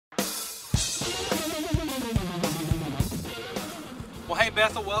Well, hey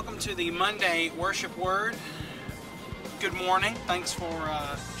Bethel, welcome to the Monday Worship Word. Good morning. Thanks for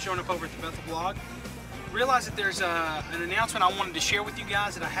showing up over at the Bethel Blog. Realize that there's an announcement I wanted to share with you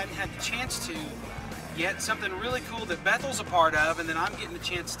guys that I hadn't had the chance to yet. Something really cool that Bethel's a part of and that I'm getting the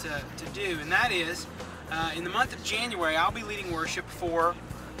chance to do. And that is, in the month of January, I'll be leading worship for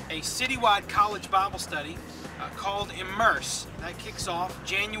a citywide college Bible study called Immerse. That kicks off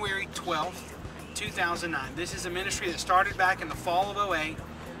January 12th. 2009. This is a ministry that started back in the fall of '08.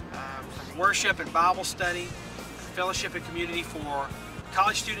 Worship and Bible study, fellowship and community for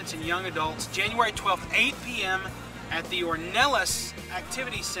college students and young adults. January 12th, 8 p.m. at the Ornelas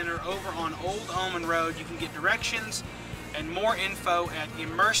Activity Center over on Old Omen Road. You can get directions and more info at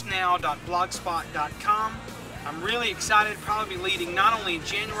immersenow.blogspot.com. I'm really excited, probably leading not only in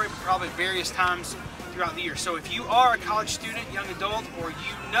January, but probably various times throughout the year. So if you are a college student, young adult, or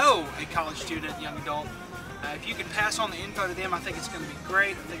you know a college student, young adult, if you can pass on the info to them, I think it's going to be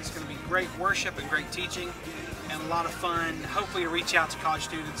great. I think it's going to be great worship and great teaching and a lot of fun, hopefully to reach out to college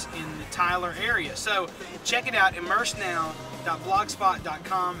students in the Tyler area. So check it out,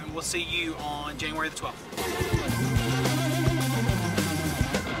 immersenow.blogspot.com, and we'll see you on January the 12th.